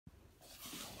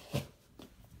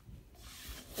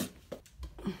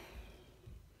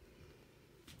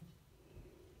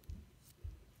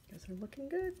looking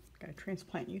good. Gotta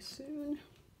transplant you soon.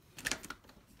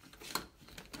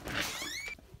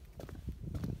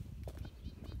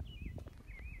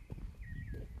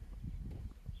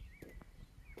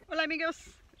 Hola amigos,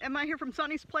 Emma here from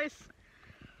Sonnie's place.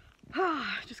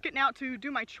 Just getting out to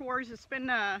do my chores. It's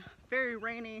been very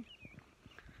rainy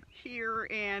here,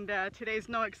 and today's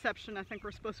no exception. I think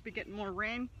we're supposed to be getting more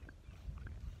rain.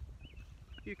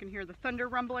 You can hear the thunder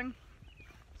rumbling.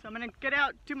 So I'm gonna get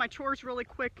out, do my chores really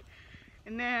quick,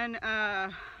 and then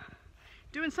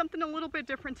doing something a little bit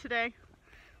different today.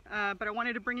 But I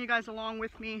wanted to bring you guys along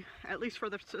with me, at least for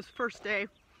this first day.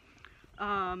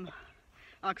 I'll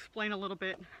explain a little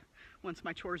bit once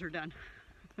my chores are done.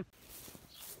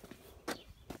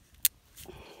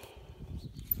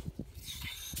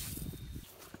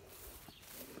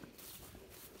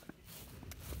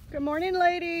 Good morning,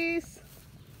 ladies.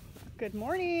 Good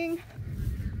morning.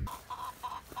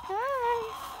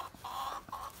 Hi.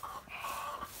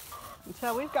 You can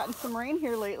tell we've gotten some rain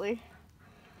here lately.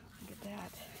 Look at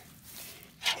that.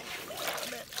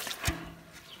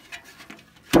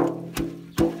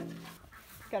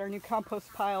 Got our new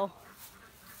compost pile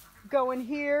going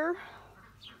here.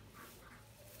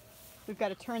 We've got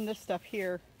to turn this stuff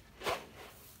here.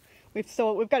 We've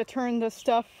got to turn this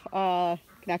stuff.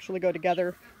 Can actually go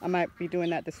together. I might be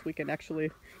doing that this weekend, actually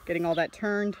getting all that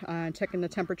turned, checking the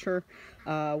temperature.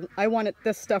 I wanted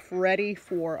this stuff ready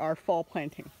for our fall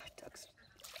planting.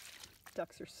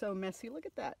 Ducks are so messy. Look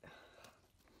at that.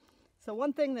 So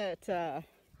one thing that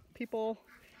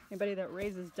anybody that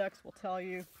raises ducks will tell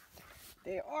you,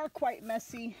 they are quite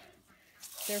messy.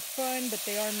 They're fun, but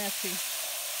they are messy.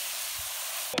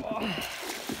 Oh.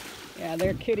 Yeah,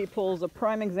 their kiddie pool's a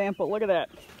prime example. Look at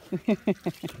that.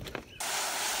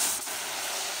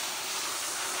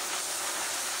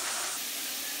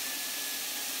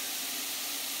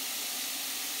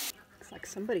 Looks like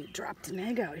somebody dropped an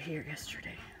egg out here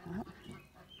yesterday. Well,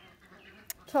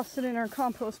 toss it in our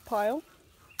compost pile.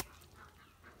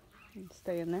 And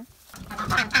stay in there.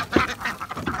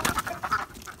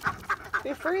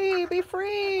 Be free, be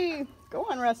free. Go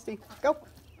on, Rusty. Go.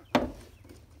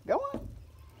 Go on.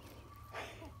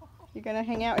 You gonna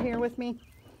hang out here with me?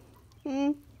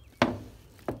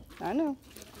 I know.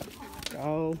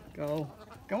 Go, go.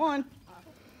 Go on.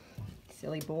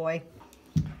 Silly boy.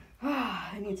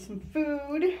 I need some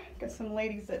food. Got some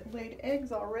ladies that laid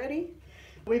eggs already.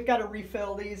 We've got to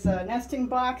refill these nesting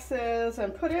boxes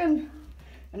and put in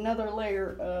another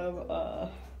layer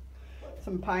of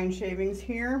some pine shavings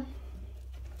here.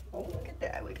 Oh, look at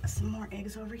that. We got some more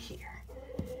eggs over here.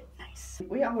 Nice.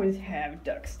 We always have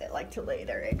ducks that like to lay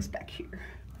their eggs back here.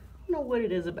 I don't know what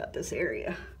it is about this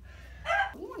area.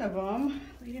 One of them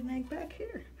laid an egg back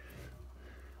here.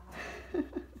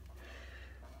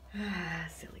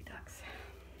 Silly ducks.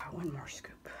 One more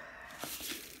scoop.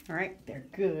 All right, they're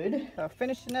good. So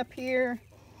finishing up here.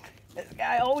 This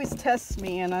guy always tests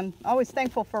me, and I'm always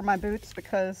thankful for my boots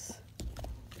because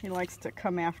he likes to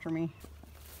come after me.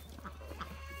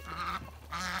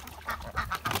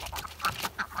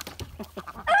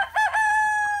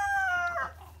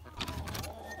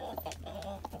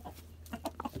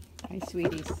 Hi,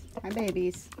 sweeties. Hi,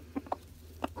 babies.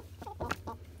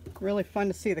 Really fun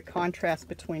to see the contrast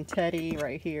between Teddy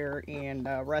right here and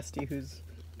Rusty, who's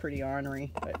pretty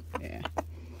ornery, but yeah.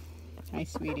 Hi,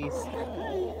 sweeties.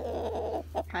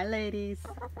 Hi, ladies.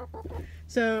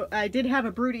 So I did have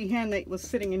a broody hen that was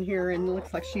sitting in here, and it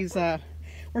looks like she's,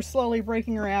 we're slowly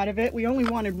breaking her out of it. We only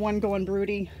wanted one going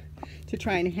broody to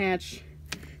try and hatch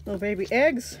little baby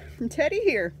eggs from Teddy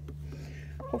here.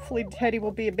 Hopefully Teddy will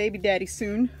be a baby daddy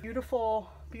soon. Beautiful,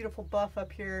 beautiful buff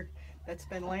up here that's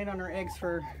been laying on her eggs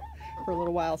for a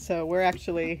little while. So we're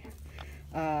actually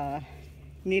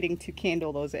needing to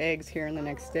candle those eggs here in the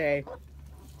next day.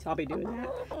 So I'll be doing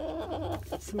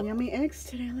that. Some yummy eggs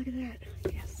today. Look at that.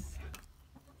 Yes.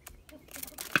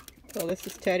 So this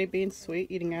is Teddy being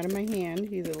sweet, eating out of my hand.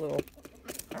 He's a little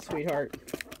sweetheart.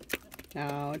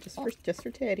 No, just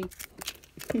for Teddy.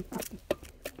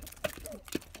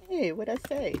 Hey, what'd I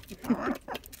say?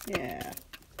 Yeah.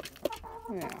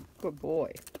 Yeah, good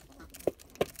boy.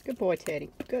 Good boy, Teddy.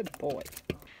 Good boy.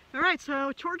 All right,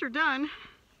 so chores are done.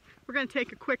 We're gonna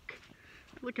take a quick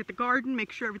look at the garden,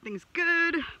 make sure everything's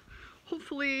good.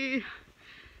 Hopefully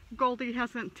Goldie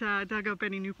hasn't dug up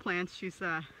any new plants. She's,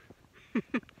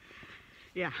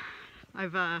 yeah,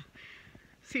 I've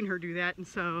seen her do that, and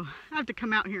so I have to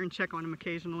come out here and check on them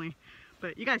occasionally.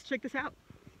 But you guys check this out.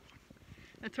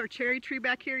 That's our cherry tree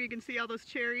back here. You can see all those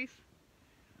cherries.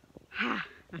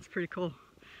 That's pretty cool.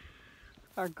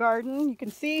 Our garden, you can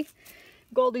see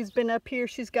Goldie's been up here.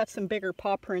 She's got some bigger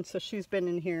paw prints, so she's been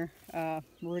in here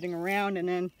rooting around, and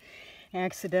then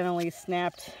accidentally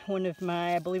snapped one of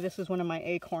my, I believe this is one of my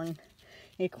acorn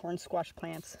squash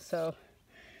plants. So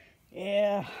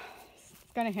yeah,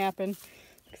 it's gonna happen.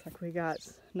 Looks like we got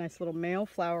a nice little male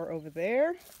flower over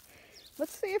there.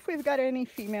 Let's see if we've got any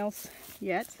females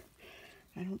yet.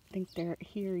 I don't think they're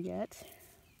here yet.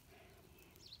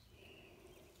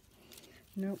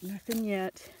 Nope, nothing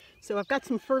yet. So I've got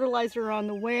some fertilizer on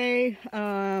the way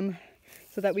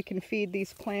so that we can feed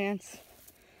these plants.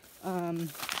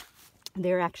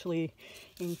 They're actually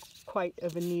in quite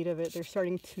of a need of it. They're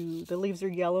starting to, the leaves are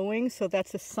yellowing, so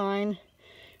that's a sign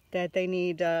that they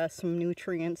need some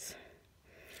nutrients.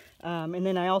 And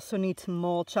then I also need to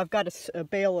mulch. I've got a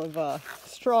bale of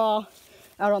straw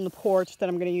out on the porch that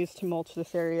I'm going to use to mulch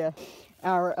this area.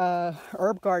 Our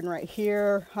herb garden right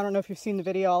here, I don't know if you've seen the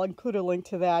video, I'll include a link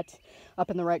to that up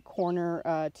in the right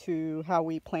corner to how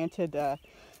we planted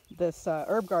this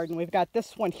herb garden. We've got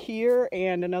this one here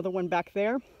and another one back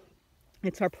there.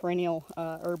 It's our perennial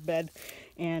herb bed,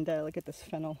 and look at this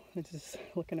fennel. It's just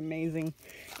looking amazing.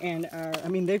 And I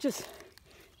mean,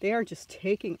 they are just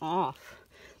taking off.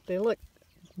 They look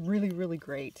really, really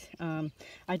great.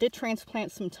 I did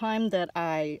transplant some thyme that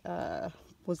I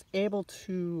was able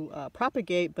to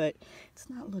propagate, but it's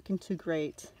not looking too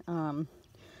great.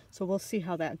 So we'll see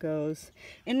how that goes.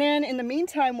 And then in the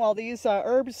meantime, while these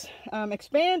herbs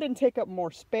expand and take up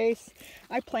more space,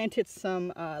 I planted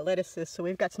some lettuces. So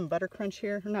we've got some butter crunch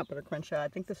here, or not butter crunch, I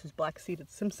think this is black-seeded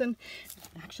Simpson.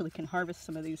 Actually can harvest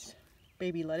some of these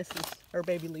baby lettuces or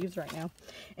baby leaves right now.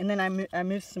 And then I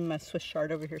moved some Swiss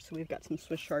chard over here, so we've got some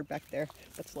Swiss chard back there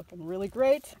that's looking really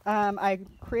great. I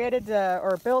created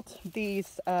or built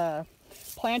these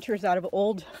planters out of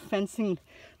old fencing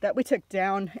that we took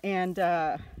down, and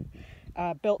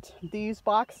built these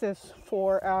boxes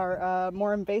for our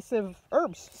more invasive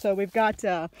herbs. So we've got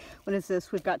what is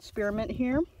this? We've got spearmint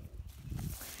here,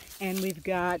 and we've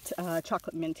got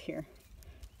chocolate mint here.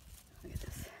 Look at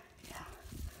this.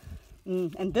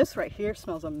 And this right here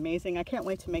smells amazing. I can't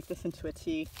wait to make this into a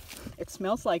tea. It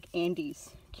smells like Andes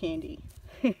candy.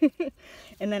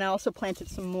 And then I also planted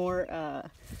some more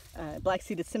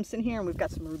black-seeded Simpson here, and we've got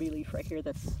some ruby leaf right here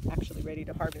that's actually ready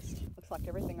to harvest. Looks like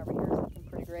everything over here is looking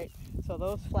pretty great. So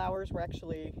those flowers were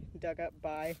actually dug up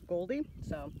by Goldie.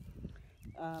 So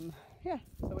yeah,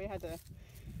 so we had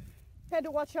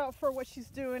to watch out for what she's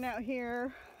doing out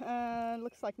here.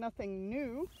 Looks like nothing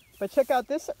new, but check out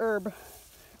this herb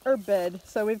bed.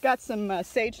 So we've got some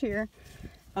sage here,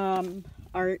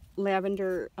 our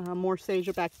lavender, more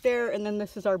sage back there, and then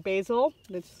this is our basil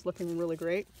that's looking really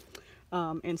great,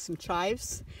 and some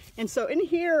chives. And so in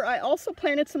here I also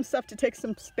planted some stuff to take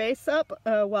some space up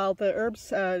while the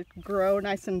herbs grow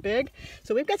nice and big.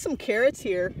 So we've got some carrots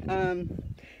here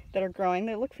that are growing.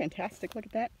 They look fantastic. Look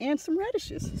at that. And some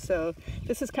radishes. So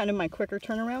this is kind of my quicker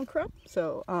turnaround crop.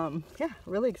 So yeah,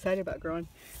 really excited about growing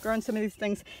some of these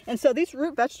things. And so these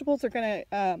root vegetables are going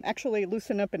to actually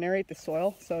loosen up and aerate the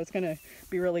soil. So it's going to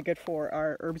be really good for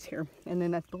our herbs here. And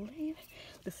then I believe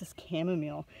this is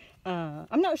chamomile.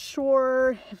 I'm not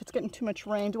sure if it's getting too much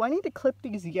rain. Do I need to clip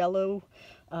these yellow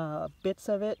bits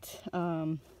of it?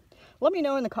 Let me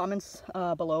know in the comments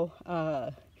below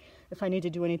if I need to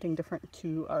do anything different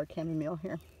to our chamomile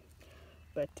here.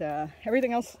 But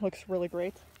everything else looks really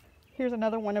great. Here's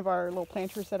another one of our little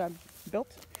planters that I've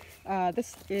built.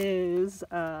 This is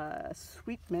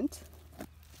sweet mint,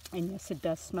 and yes, it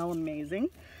does smell amazing.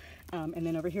 And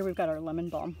then over here we've got our lemon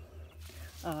balm.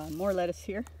 More lettuce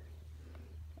here,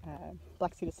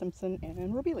 black-seeded Simpson,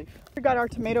 and ruby leaf. We've got our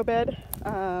tomato bed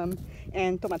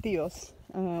and tomatillos.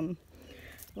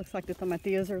 Looks like the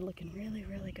tomatillos are looking really,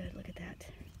 really good. Look at that.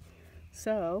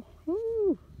 So,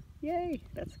 woo, yay,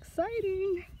 that's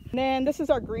exciting. And then this is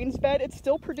our greens bed. It's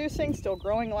still producing, still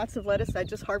growing lots of lettuce. I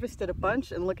just harvested a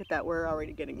bunch, and look at that, we're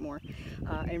already getting more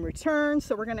in return.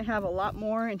 So we're gonna have a lot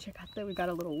more. And check out that, we've got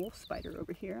a little wolf spider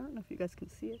over here. I don't know if you guys can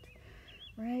see it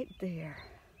right there.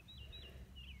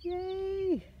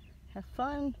 Yay, have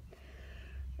fun.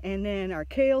 And then our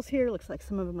kales here, looks like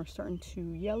some of them are starting to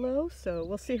yellow. So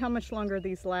we'll see how much longer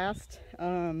these last.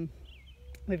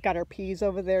 We've got our peas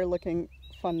over there looking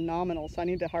phenomenal. So I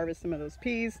need to harvest some of those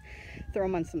peas, throw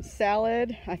them on some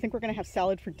salad. I think we're gonna have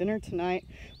salad for dinner tonight.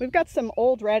 We've got some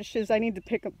old radishes. I need to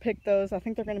pick those. I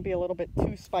think they're gonna be a little bit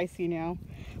too spicy now.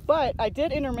 But I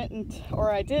did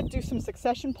do some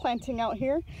succession planting out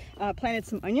here. Planted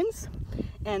some onions,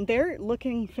 and they're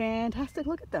looking fantastic.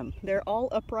 Look at them. They're all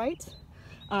upright.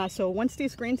 So once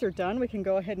these greens are done, we can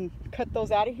go ahead and cut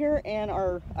those out of here, and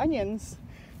our onions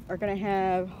are gonna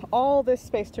have all this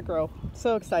space to grow.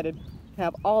 So excited.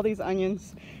 have all these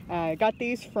onions. I got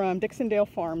these from Dixondale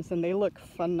Farms and they look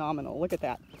phenomenal. Look at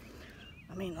that.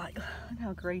 I mean, like, look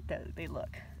how great they look.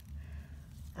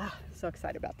 So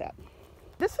excited about that.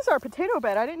 This is our potato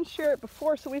bed. I didn't share it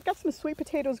before, so we've got some sweet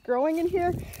potatoes growing in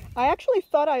here. I actually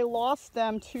thought I lost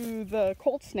them to the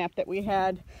cold snap that we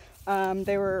had.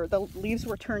 The leaves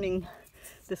were turning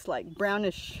this like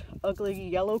brownish, ugly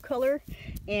yellow color.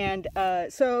 And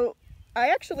so I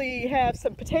actually have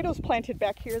some potatoes planted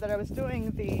back here that I was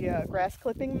doing the grass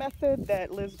clipping method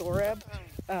that Liz Doreb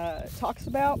talks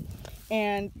about.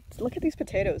 And look at these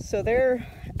potatoes. So they're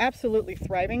absolutely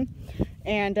thriving.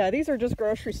 And these are just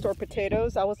grocery store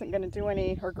potatoes. I wasn't going to do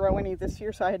any or grow any this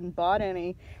year, so I hadn't bought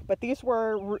any. But these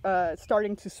were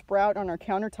starting to sprout on our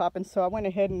countertop, and so I went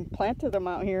ahead and planted them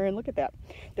out here. And look at that.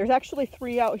 There's actually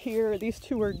 3 out here. These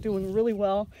 2 are doing really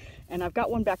well. And I've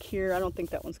got one back here. I don't think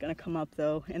that one's going to come up,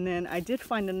 though. And then I did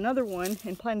find another one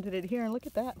and planted it here. And look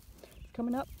at that. It's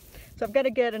coming up. So I've got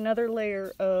to get another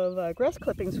layer of grass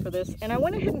clippings for this. And I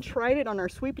went ahead and tried it on our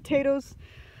sweet potatoes.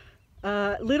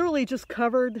 Literally just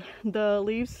covered the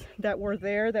leaves that were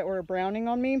there that were browning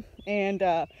on me, and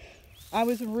I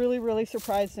was really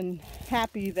surprised and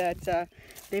happy that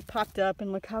they popped up,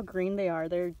 and look how green they are.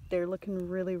 They're looking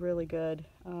really good.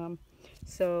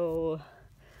 So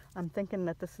I'm thinking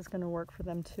that this is going to work for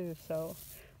them too. So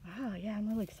yeah, I'm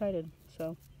really excited.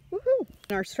 So woohoo!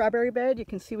 In our strawberry bed, you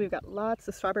can see we've got lots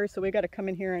of strawberries, so we've got to come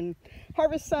in here and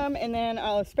harvest some. And then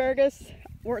asparagus,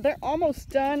 they're almost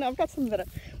done. I've got some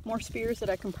more spears that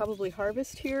I can probably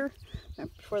harvest here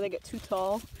before they get too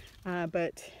tall.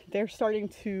 But they're starting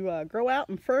to grow out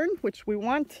and fern, which we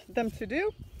want them to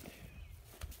do.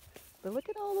 But look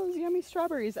at all those yummy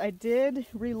strawberries. I did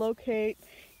relocate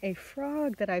a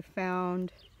frog that I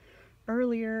found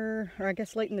earlier, or I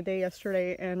guess late in the day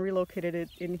yesterday, and relocated it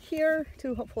in here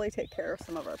to hopefully take care of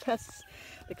some of our pests,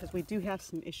 because we do have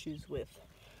some issues with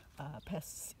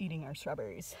pests eating our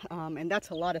strawberries. And that's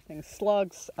a lot of things,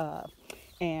 slugs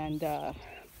and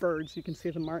birds. You can see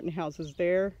the martin houses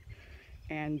there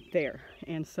and there.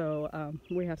 And so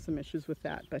we have some issues with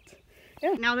that. But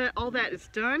yeah, now that all that is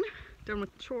done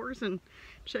with chores and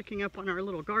checking up on our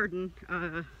little garden,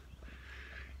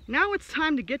 now it's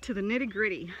time to get to the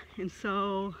nitty-gritty. And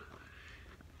so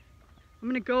I'm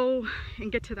gonna go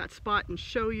and get to that spot and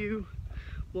show you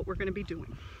what we're gonna be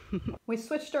doing. We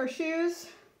switched our shoes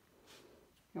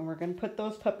and we're gonna put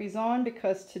those puppies on,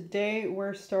 because today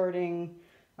we're starting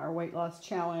our weight loss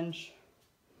challenge,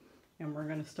 and we're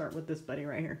gonna start with this buddy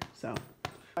right here. So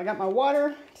I got my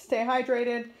water to stay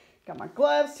hydrated, got my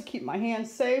gloves to keep my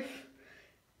hands safe,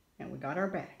 and we got our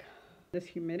bag. This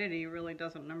humidity really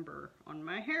doesn't number on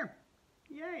my hair.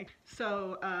 Yay.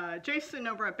 So Jason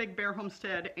over at Big Bear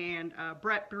Homestead and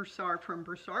Brett Broussard from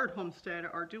Broussard Homestead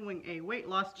are doing a weight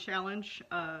loss challenge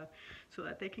so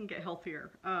that they can get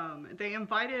healthier. They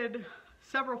invited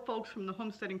several folks from the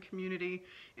homesteading community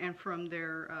and from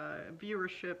their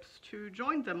viewerships to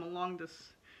join them on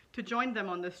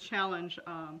this challenge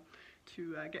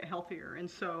to get healthier.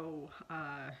 And so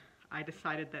I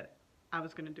decided that I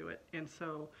was going to do it. And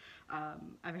so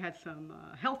I've had some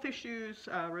health issues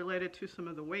related to some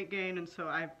of the weight gain, and so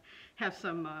I have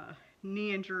some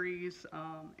knee injuries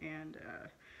and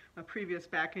a previous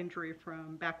back injury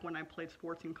from back when I played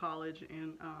sports in college.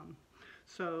 And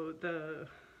so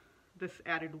this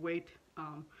added weight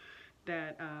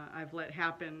that I've let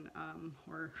happen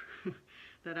or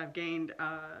that I've gained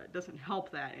doesn't help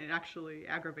that. It actually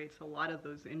aggravates a lot of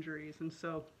those injuries. And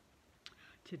so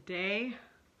today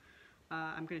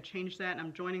I'm going to change that, and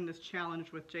I'm joining this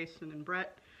challenge with Jason and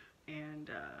Brett. And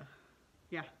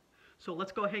yeah, so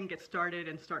let's go ahead and get started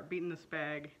and start beating this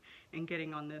bag and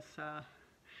getting on this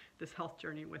this health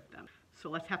journey with them. So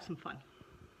let's have some fun.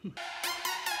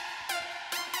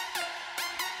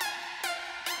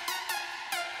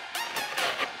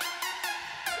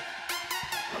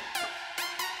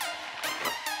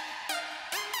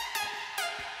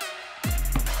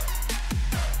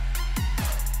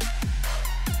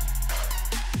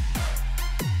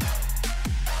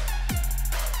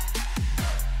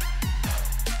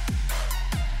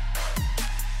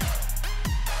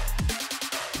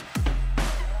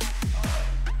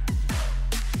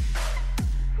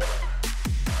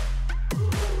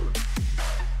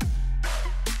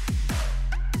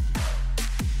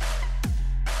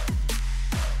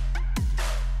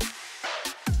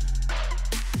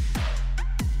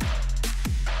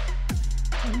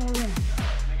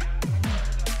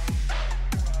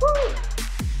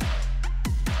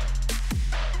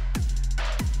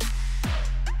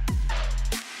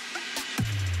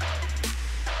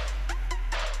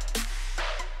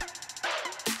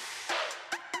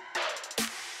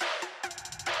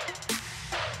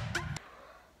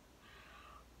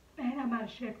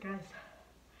 of shape, guys.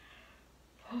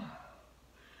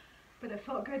 But it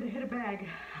felt good to hit a bag.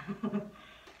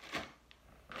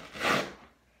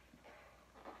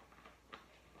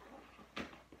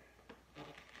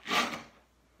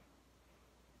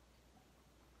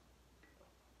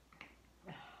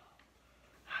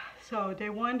 So day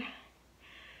one,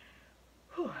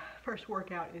 first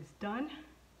workout is done.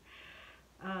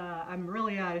 I'm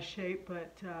really out of shape,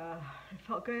 but it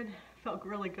felt good. It felt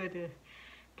really good to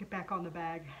get back on the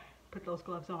bag, put those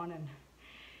gloves on, and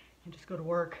just go to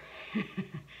work.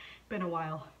 Been a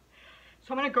while.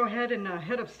 So I'm going to go ahead and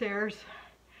head upstairs,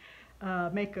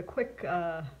 make a quick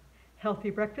healthy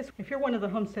breakfast. If you're one of the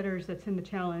homesteaders that's in the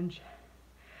challenge,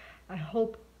 I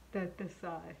hope that this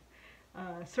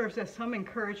serves as some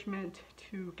encouragement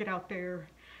to get out there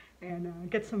and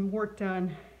get some work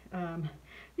done.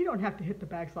 You don't have to hit the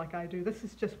bags like I do. This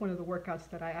is just one of the workouts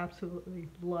that I absolutely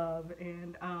love.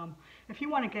 And if you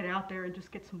want to get out there and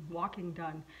just get some walking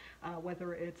done,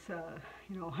 whether it's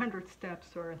 100 steps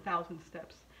or 1,000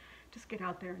 steps, just get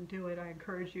out there and do it. I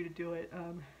encourage you to do it.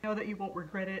 Know that you won't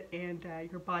regret it, and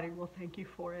your body will thank you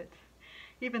for it,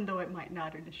 even though it might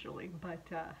not initially. But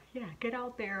yeah, get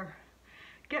out there,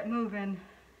 get moving,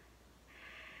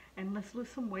 and let's lose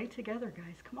some weight together,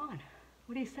 guys. Come on.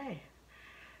 What do you say?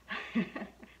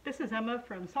 This is Emma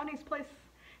from Sonnie's Place,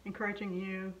 encouraging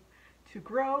you to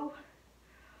grow,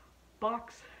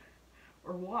 box,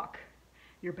 or walk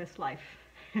your best life.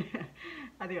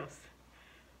 Adios.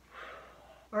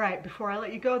 All right, before I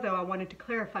let you go though, I wanted to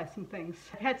clarify some things.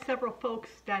 I've had several folks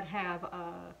that have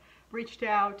reached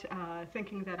out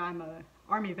thinking that I'm an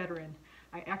Army veteran.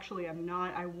 I actually am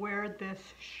not. I wear this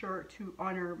shirt to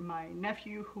honor my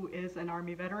nephew, who is an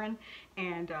Army veteran,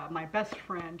 and my best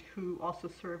friend, who also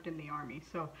served in the Army.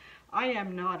 So I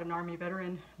am not an Army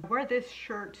veteran. I wear this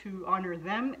shirt to honor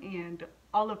them and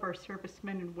all of our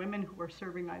servicemen and women who are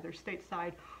serving either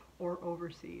stateside or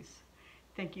overseas.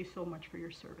 Thank you so much for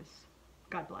your service.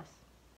 God bless.